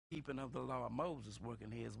keeping of the law of Moses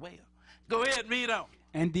working here as well. Go ahead and read on.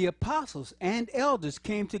 And the apostles and elders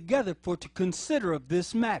came together for to consider of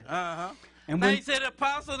this matter. And now when he said the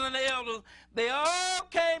apostles and the elders, they all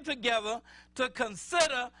came together to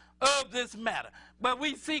consider of this matter. But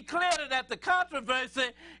we see clearly that the controversy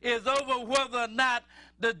is over whether or not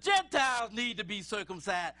the Gentiles need to be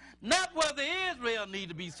circumcised. Not whether Israel need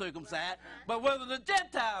to be circumcised, but whether the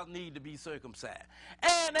Gentiles need to be circumcised.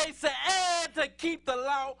 And they say, and to keep the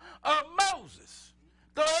law of Moses.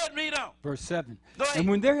 Go ahead and read on. Verse 7. Go ahead. And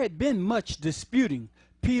when there had been much disputing,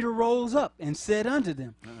 Peter rose up and said unto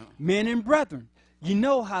them, Men and brethren, ye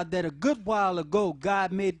know how that a good while ago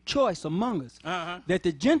God made choice among us, that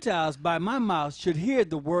the Gentiles by my mouth should hear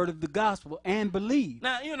the word of the gospel and believe.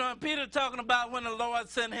 Now, you know, Peter talking about when the Lord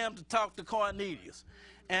sent him to talk to Cornelius.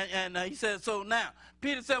 And he said, so now,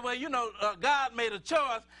 Peter said, well, you know, God made a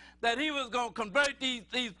choice that he was going to convert these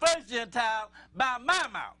first Gentiles by my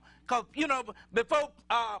mouth. Because, you know, before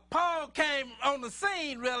Paul came on the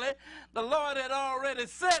scene, really, the Lord had already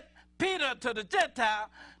sent Peter to the Gentile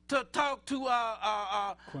to talk to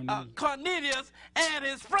Cornelius and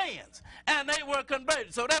his friends. And they were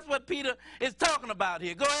converted. So that's what Peter is talking about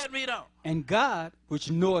here. Go ahead and read on. And God, which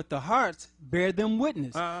knoweth the hearts, bare them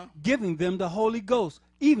witness, giving them the Holy Ghost,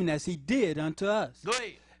 even as he did unto us. Go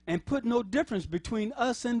ahead. And put no difference between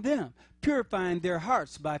us and them, purifying their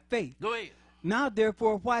hearts by faith. Go ahead. Now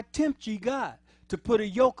therefore, why tempt ye God to put a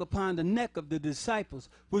yoke upon the neck of the disciples,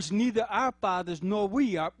 which neither our fathers nor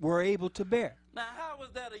we were able to bear? Now, how was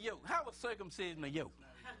that a yoke? How was circumcision a yoke?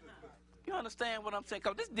 You understand what I'm saying?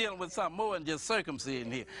 Because this is dealing with something more than just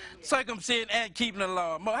circumcision here. Circumcision and keeping the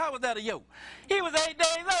law. How was that a yoke? He was 8 days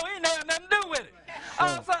old. He didn't have nothing to do with it.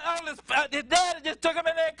 His daddy just took him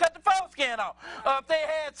in there and cut the foreskin off. Or if they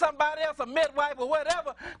had somebody else, a midwife or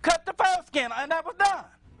whatever, cut the foreskin off, and that was done.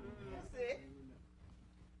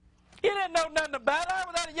 He didn't know nothing about it. How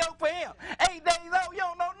was that a yoke for him? 8 days old, you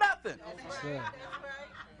don't know nothing.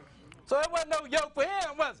 So it wasn't no yoke for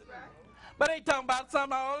him, was it? But they talking about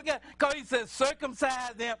something all again. Because he says,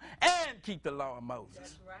 circumcise them and keep the law of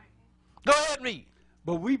Moses. Go ahead and read.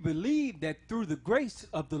 But we believe that through the grace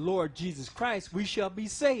of the Lord Jesus Christ, we shall be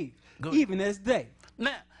saved, even as they.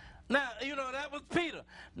 Now, you know, that was Peter.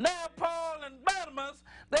 Now, Paul and Barnabas,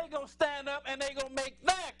 they going to stand up and they going to make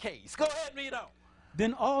their case. Go ahead and read on.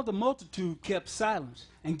 Then all the multitude kept silence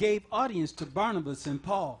and gave audience to Barnabas and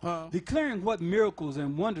Paul, declaring what miracles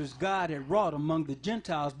and wonders God had wrought among the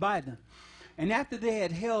Gentiles by them. And after they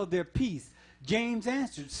had held their peace, James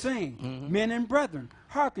answered, saying, Men and brethren,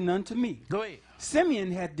 hearken unto me. Go ahead.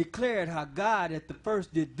 Simeon had declared how God at the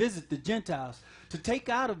first did visit the Gentiles to take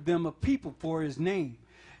out of them a people for his name.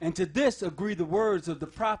 And to this agree the words of the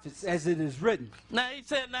prophets as it is written. Now he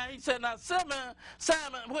said,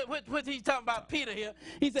 Simon, what he's talking about Peter here,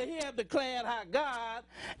 he said he had declared how God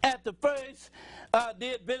at the first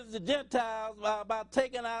did visit the Gentiles by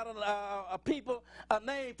taking out a people, a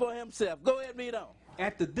name for himself. Go ahead and read on.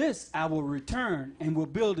 After this I will return and will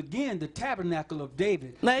build again the tabernacle of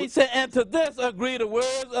David. Now he said, and to this agree the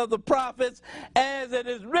words of the prophets as it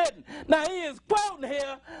is written. Now he is quoting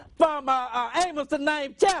here from Amos the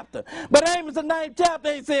 9th chapter. But Amos the 9th chapter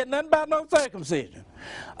ain't said nothing about no circumcision.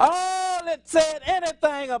 All it said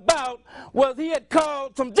anything about was he had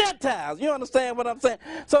called some Gentiles. You understand what I'm saying?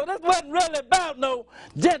 So this wasn't really about no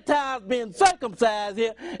Gentiles being circumcised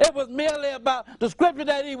here. It was merely about, the scripture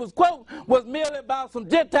that he was quoting was merely about some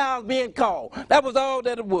Gentiles being called. That was all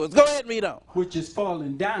that it was. Go ahead and read on. Which is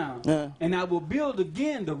fallen down, and I will build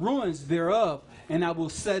again the ruins thereof, and I will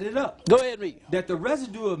set it up. Go ahead and read. That the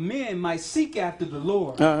residue of men might seek after the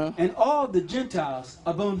Lord, and all the Gentiles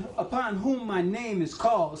upon whom my name is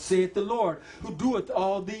called, saith the Lord, who doeth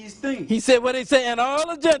all these things. He said what he said, and all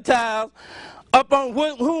the Gentiles upon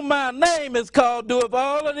whom my name is called doeth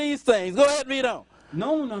all of these things. Go ahead and read on.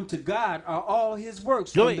 Known unto God are all his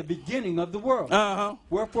works from the beginning of the world.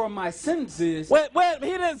 Wherefore my sentence is... Wait,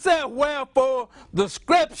 he didn't say wherefore the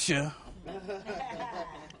scripture.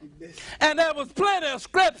 And there was plenty of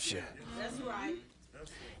scripture. That's right.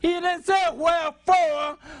 He didn't say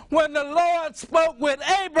wherefore when the Lord spoke with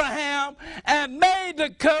Abraham and made the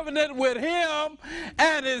covenant with him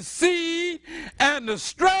and his seed and the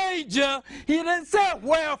stranger. He didn't say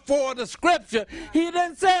wherefore the scripture. He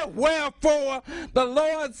didn't say wherefore the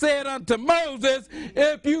Lord said unto Moses,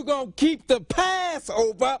 if you gonna keep the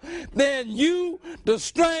Passover, then you, the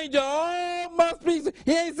stranger, all must be.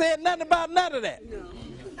 He ain't said nothing about none of that. No.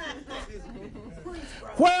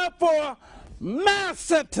 Wherefore my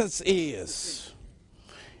sentence is,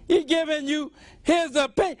 he giving you his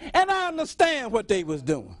opinion. And I understand what they was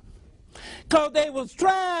doing. Because they was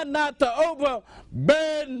trying not to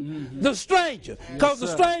overburden the stranger. Because the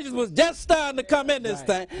strangers was just starting to come in this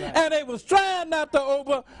thing. And they was trying not to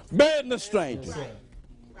overburden the stranger.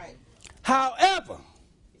 However,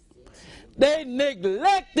 they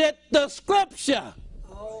neglected the scripture.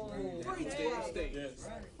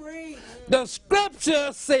 The scripture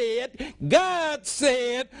said, God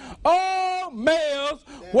said, all males,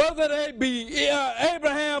 whether they be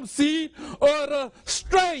Abraham's seed or the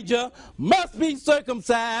stranger, must be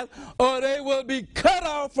circumcised or they will be cut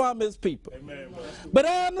off from his people. Amen. But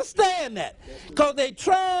I understand that because they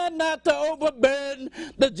try not to overburden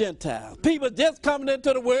the Gentiles. People just coming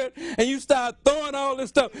into the word and you start throwing all this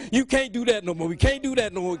stuff. You can't do that no more. We can't do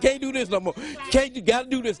that no more. We can't do this no more. You got to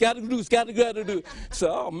do this, got to do this, got to do it. So,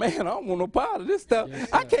 oh man, I don't want no part of this stuff. Yes,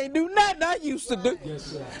 I can't do nothing I used to do.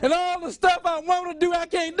 Yes, and all the stuff I want to do, I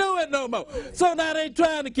can't do it no more. So now they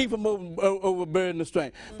trying to keep them overburden the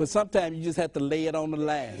strength. But sometimes you just have to lay it on the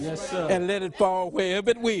line. Yes, sir. And let it fall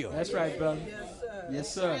wherever it will. That's right, brother.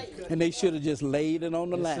 Yes, sir. And they should have just laid it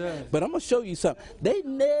on the line. Sir. But I'm going to show you something. They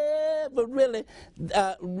never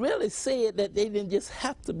really said that they didn't just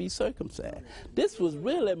have to be circumcised. This was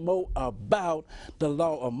really more about the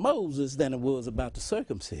law of Moses than it was about the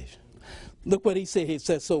circumcision. Look what he said. He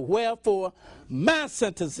said, so wherefore my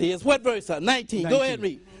sentence is, what verse? 19. Go ahead and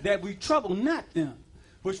read. That we trouble not them,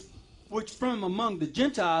 which from among the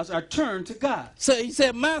Gentiles are turned to God. So he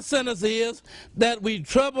said, my sentence is that we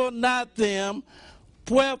trouble not them,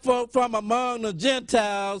 wherefore from among the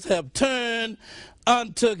Gentiles have turned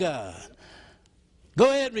unto God. Go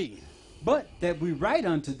ahead and read. But that we write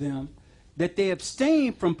unto them, that they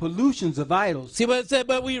abstain from pollutions of idols. See what it said?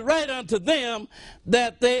 But we write unto them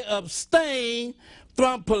that they abstain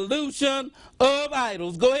from pollution of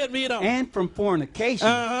idols. Go ahead and read on. And from fornication.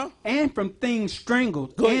 And from things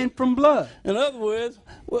strangled. And from blood. In other words,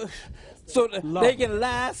 so they can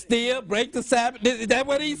lie, steal, break the Sabbath. Is that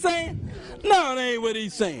what he's saying? No, that ain't what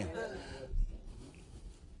he's saying.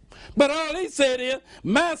 But all he said is,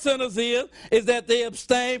 my sentence is that they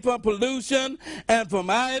abstain from pollution and from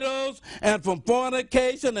idols and from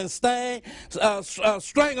fornication and strangle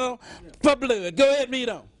for blood. Go ahead and read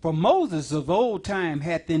on. For Moses of old time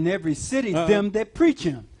hath in every city them that preach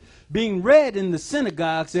him, being read in the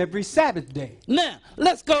synagogues every Sabbath day. Now,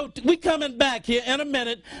 let's go. We coming back here in a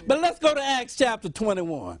minute, but let's go to Acts chapter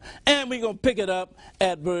 21. And we're going to pick it up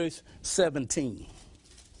at verse 17.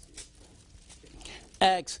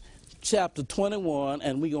 Acts chapter 21,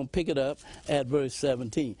 and we're going to pick it up at verse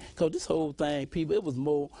 17. Because this whole thing, people, it was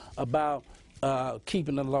more about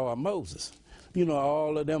keeping the law of Moses. You know,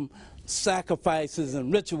 all of them sacrifices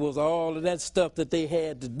and rituals, all of that stuff that they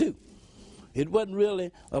had to do. It wasn't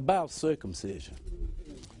really about circumcision.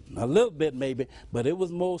 A little bit maybe, but it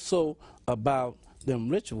was more so about them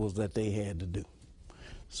rituals that they had to do.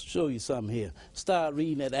 Show you something here. Start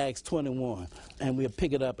reading at Acts 21, and we'll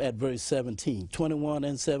pick it up at verse 17. 21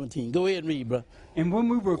 and 17. Go ahead and read, bro. And when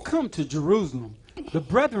we were come to Jerusalem, the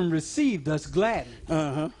brethren received us gladly.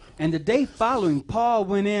 And the day following, Paul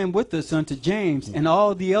went in with us unto James, and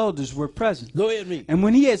all the elders were present. Go ahead and read. And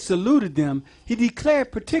when he had saluted them, he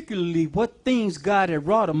declared particularly what things God had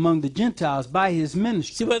wrought among the Gentiles by his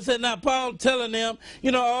ministry. See what it said now? Paul telling them,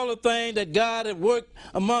 you know, all the things that God had worked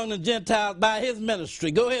among the Gentiles by his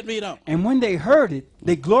ministry. Go ahead and read on. And when they heard it,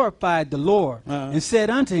 they glorified the Lord, and said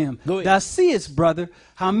unto him, Thou seest, brother,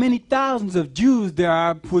 how many thousands of Jews there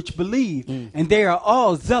are which believe, and they are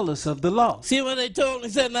all zealous of the law. See what they told him? He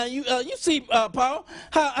said, now you see, Paul,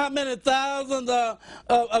 how many thousands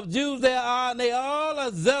of Jews there are, and they all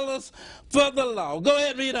are zealous for the law. Go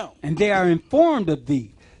ahead and read on. And they are informed of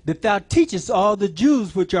thee, that thou teachest all the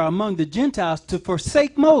Jews which are among the Gentiles to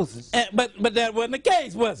forsake Moses. But that wasn't the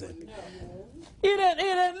case, was it? He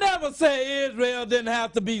didn't never say Israel didn't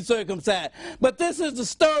have to be circumcised. But this is the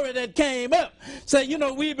story that came up. Say, you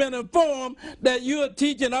know, we've been informed that you are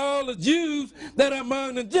teaching all the Jews that are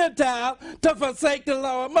among the Gentiles to forsake the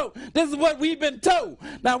law of Moses. This is what we've been told.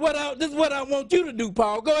 Now, this is what I want you to do,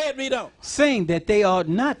 Paul. Go ahead and read on. Saying that they ought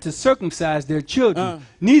not to circumcise their children,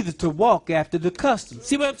 neither to walk after the customs.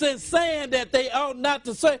 See what I'm saying? Saying that they ought not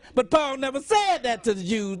to say, but Paul never said that to the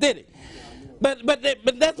Jews, did he? But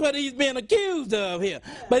that's what he's being accused of here.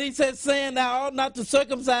 But he says, saying thou ought not to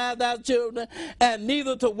circumcise thy children, and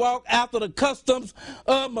neither to walk after the customs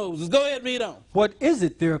of Moses. Go ahead and read on. What is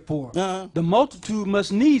it therefore? The multitude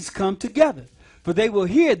must needs come together, for they will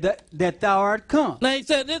hear that thou art come. Now he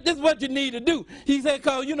said, this is what you need to do. He said,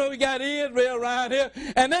 because you know we got Israel around here,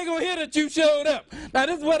 and they're going to hear that you showed up. Now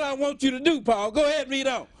this is what I want you to do, Paul. Go ahead and read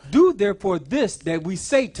on. Do therefore this that we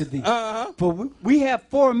say to thee. For we have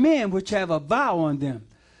 4 men which have a vow on them,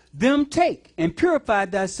 them take, and purify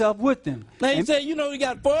thyself with them. Now he said, you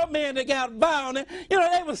got 4 men that got violent.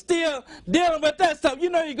 They were still dealing with that stuff. You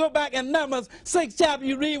go back in Numbers 6 chapter,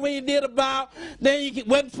 you read when you did a vow, then you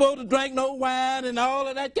wasn't supposed to drink no wine and all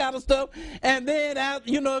of that kind of stuff. And then,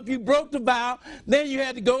 if you broke the vow, then you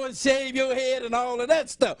had to go and shave your head and all of that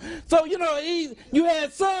stuff. So, you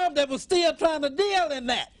had some that was still trying to deal in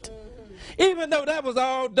that, even though that was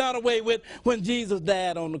all done away with when Jesus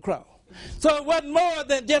died on the cross. So it wasn't more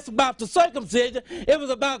than just about the circumcision. It was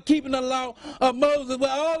about keeping the law of Moses with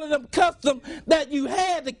all of them customs that you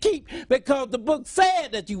had to keep because the book said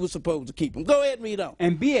that you were supposed to keep them. Go ahead and read on.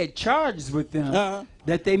 And be at charges with them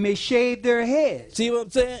that they may shave their heads. See what I'm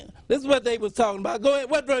saying? This is what they was talking about. Go ahead.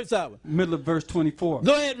 What verse are we? Middle of verse 24.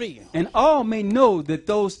 Go ahead and read. And all may know that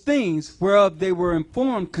those things whereof they were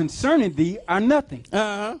informed concerning thee are nothing,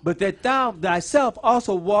 but that thou thyself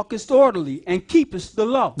also walkest orderly and keepest the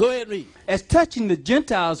law. Go ahead and read. As touching the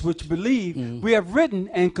Gentiles which believe, we have written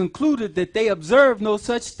and concluded that they observe no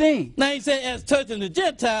such thing. Now he said, as touching the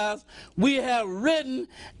Gentiles, we have written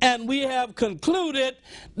and we have concluded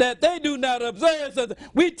that they do not observe such.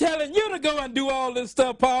 We telling you to go and do all this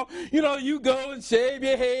stuff, Paul. You go and shave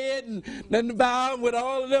your head and then vow with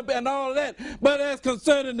all of them and all of that. But as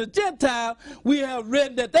concerning the Gentiles, we have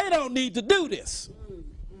written that they don't need to do this.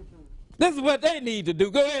 This is what they need to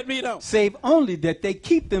do. Go ahead and read on. Save only that they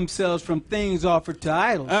keep themselves from things offered to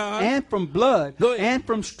idols, and from blood, and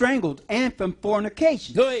from strangled, and from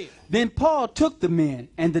fornication. Go ahead. Then Paul took the men,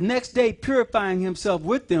 and the next day, purifying himself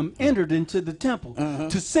with them, entered into the temple,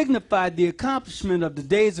 to signify the accomplishment of the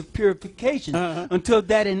days of purification, until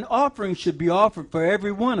that an offering should be offered for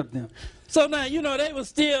every one of them. So now, they were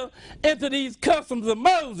still into these customs of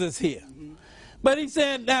Moses here. But he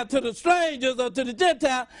said, now to the strangers or to the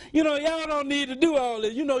Gentiles, y'all don't need to do all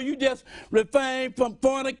this. You just refrain from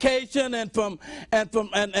fornication and from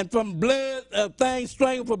blood, things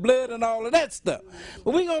strangled for blood and all of that stuff.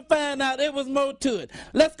 But we're going to find out there was more to it.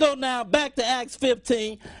 Let's go now back to Acts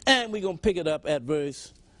 15, and we're going to pick it up at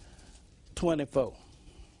verse 24.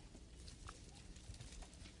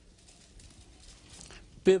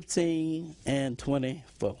 15 and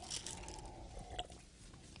 24.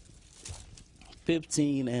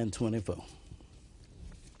 15 and 24.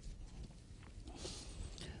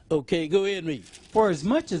 Okay, go ahead and read. For as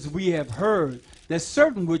much as we have heard that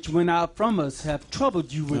certain which went out from us have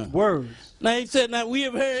troubled you with words. Now he said, now we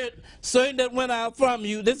have heard certain that went out from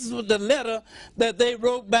you. This is the letter that they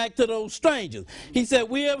wrote back to those strangers. He said,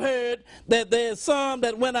 we have heard that there's some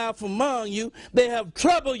that went out from among you. They have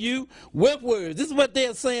troubled you with words. This is what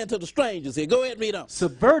they're saying to the strangers here. Go ahead and read on.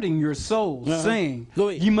 Subverting your souls, saying,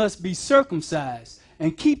 you must be circumcised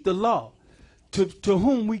and keep the law, to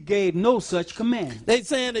whom we gave no such command. They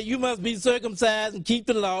saying that you must be circumcised and keep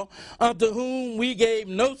the law, unto whom we gave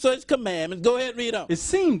no such commandment. Go ahead and read on. It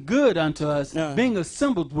seemed good unto us, being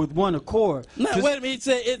assembled with one accord. Now, wait a minute. He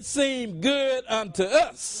said, it seemed good unto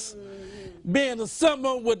us, being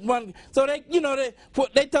assembled with one. So they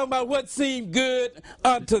talking about what seemed good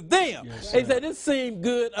unto them. Yes, they said, this seemed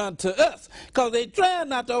good unto us, because they trying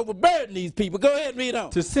not to overburden these people. Go ahead and read on.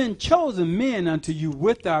 To send chosen men unto you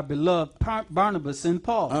with our beloved Barnabas and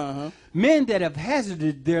Paul, men that have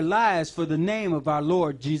hazarded their lives for the name of our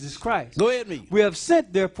Lord Jesus Christ. Go ahead and read. We have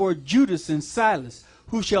sent therefore Judas and Silas,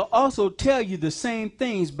 who shall also tell you the same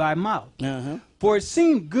things by mouth. For it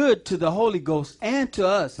seemed good to the Holy Ghost and to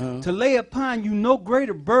us to lay upon you no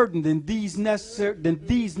greater burden than these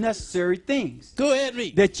necessary things. Go ahead and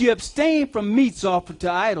read. That you abstain from meats offered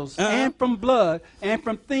to idols, and from blood, and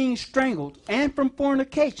from things strangled, and from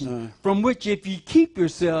fornication, from which if ye keep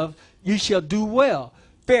yourselves, you shall do well.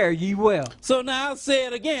 Fare ye well. So now I'll say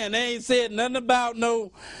it again. They ain't said nothing about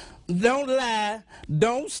no, don't lie,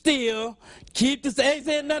 don't steal, keep the, ain't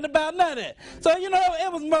said nothing about none of that. So,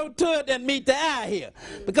 it was more to it than meet the eye here.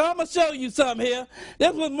 Because I'm going to show you something here.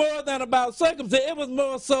 This was more than about circumcision. It was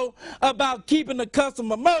more so about keeping the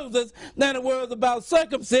custom of Moses than it was about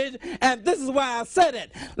circumcision. And this is why I said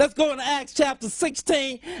it. Let's go into Acts chapter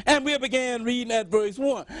 16, and we'll begin reading at verse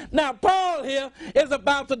 1. Now, Paul here is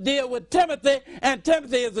about to deal with Timothy, and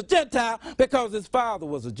Timothy is a Gentile because his father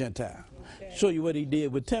was a Gentile. Show you what he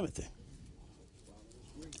did with Timothy.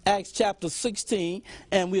 Acts chapter 16,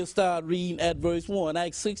 and we'll start reading at verse 1.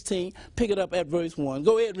 Acts 16, pick it up at verse 1.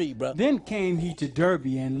 Go ahead and read, brother. Then came he to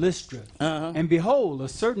Derbe and Lystra, and behold, a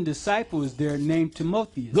certain disciple was there named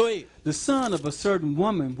Timotheus, Go ahead. the son of a certain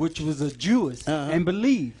woman which was a Jewess, and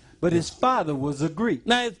believed. But his father was a Greek.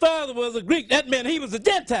 Now, his father was a Greek. That meant he was a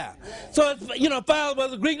Gentile. So, father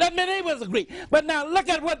was a Greek. That meant he was a Greek. But now, look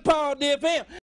at what Paul did for him.